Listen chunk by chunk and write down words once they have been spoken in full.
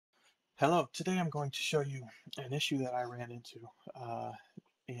Hello, today I'm going to show you an issue that I ran into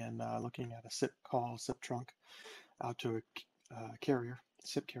in looking at a SIP call, SIP trunk out to a carrier,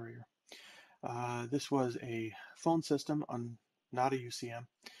 SIP carrier. This was a phone system on not a UCM,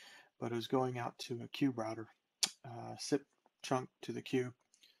 but it was going out to a CUBE router, SIP trunk to the CUBE,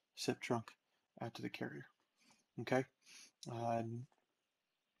 SIP trunk out to the carrier. Okay,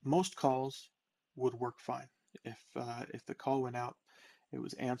 most calls would work fine. If the call went out, it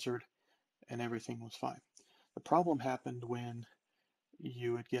was answered, and everything was fine. The problem happened when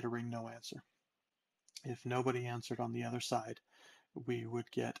you would get a ring no answer. If nobody answered on the other side, we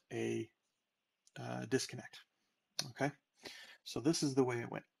would get a disconnect. Okay, so this is the way it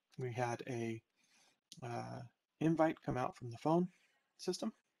went. We had a invite come out from the phone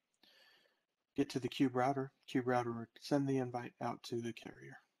system, get to the CUBE router would send the invite out to the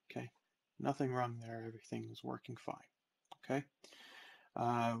carrier. Okay, nothing wrong there, everything was working fine. Okay,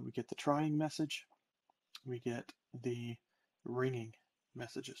 we get the trying message, we get the ringing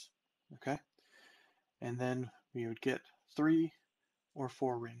messages. Okay, and then we would get 3 or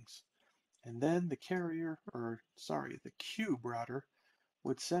 4 rings, and then the carrier, or sorry, the CUBE router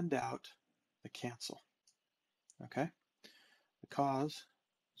would send out the cancel. Okay, the cause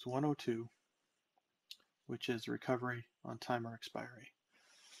is 102, which is recovery on timer expiry.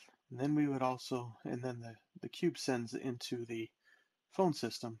 And then we would also, and then the CUBE sends into the phone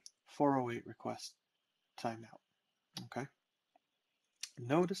system 408 request timeout. Okay,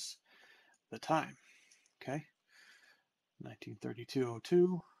 notice the time. Okay,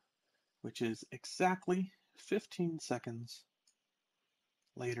 1932:02, which is exactly 15 seconds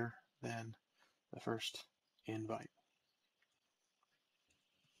later than the first invite.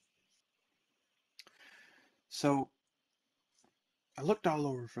 So I looked all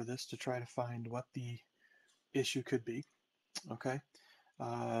over for this to try to find what the issue could be. Okay,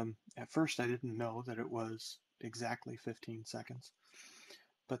 at first I didn't know that it was exactly 15 seconds,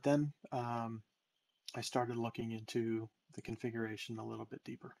 but then I started looking into the configuration a little bit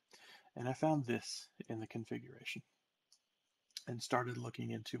deeper, and I found this in the configuration and started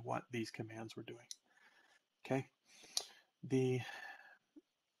looking into what these commands were doing. Okay,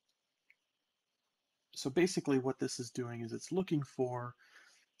 so basically what this is doing is it's looking for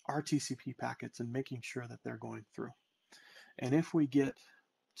RTCP packets and making sure that they're going through. And if we get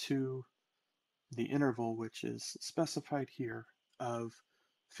to the interval, which is specified here, of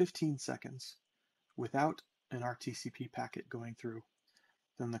 15 seconds without an RTCP packet going through,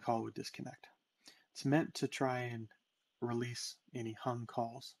 then the call would disconnect. It's meant to try and release any hung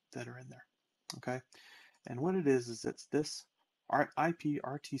calls that are in there. Okay, and what it is it's this IP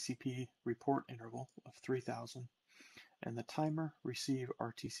RTCP report interval of 3000 and the timer receive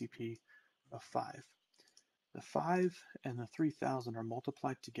RTCP of 5. The 5 and the 3000 are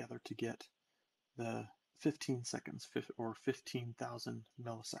multiplied together to get the 15 seconds, or 15,000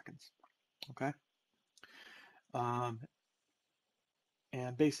 milliseconds. Okay,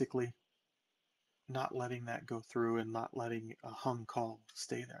 and basically not letting that go through and not letting a hung call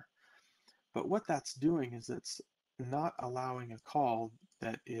stay there. But what that's doing is it's not allowing a call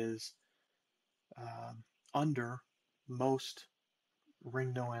that is under most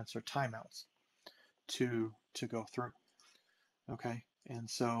ring no answer timeouts to go through. Okay, and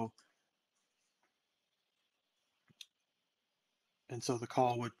so the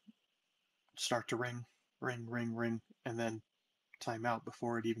call would start to ring, and then time out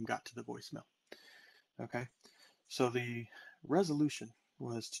before it even got to the voicemail. Okay, so the resolution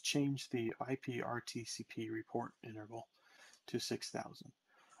was to change the IP RTCP report interval to 6000.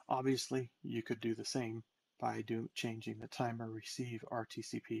 Obviously, you could do the same by changing the timer receive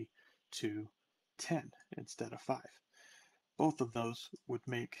RTCP to 10 instead of 5. Both of those would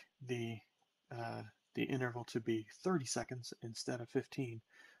make the interval to be 30 seconds instead of 15,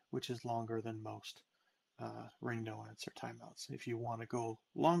 which is longer than most ring no answer timeouts. If you want to go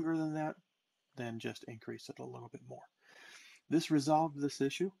longer than that, then just increase it a little bit more. This resolved this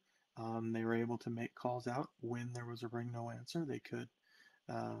issue. They were able to make calls out when there was a ring no answer. They could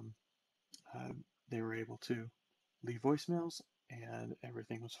they were able to leave voicemails, and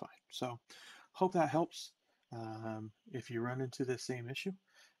everything was fine. So hope that helps. If you run into this same issue,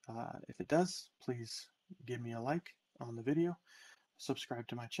 if it does, please give me a like on the video, subscribe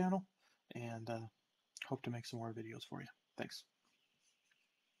to my channel, and hope to make some more videos for you. Thanks.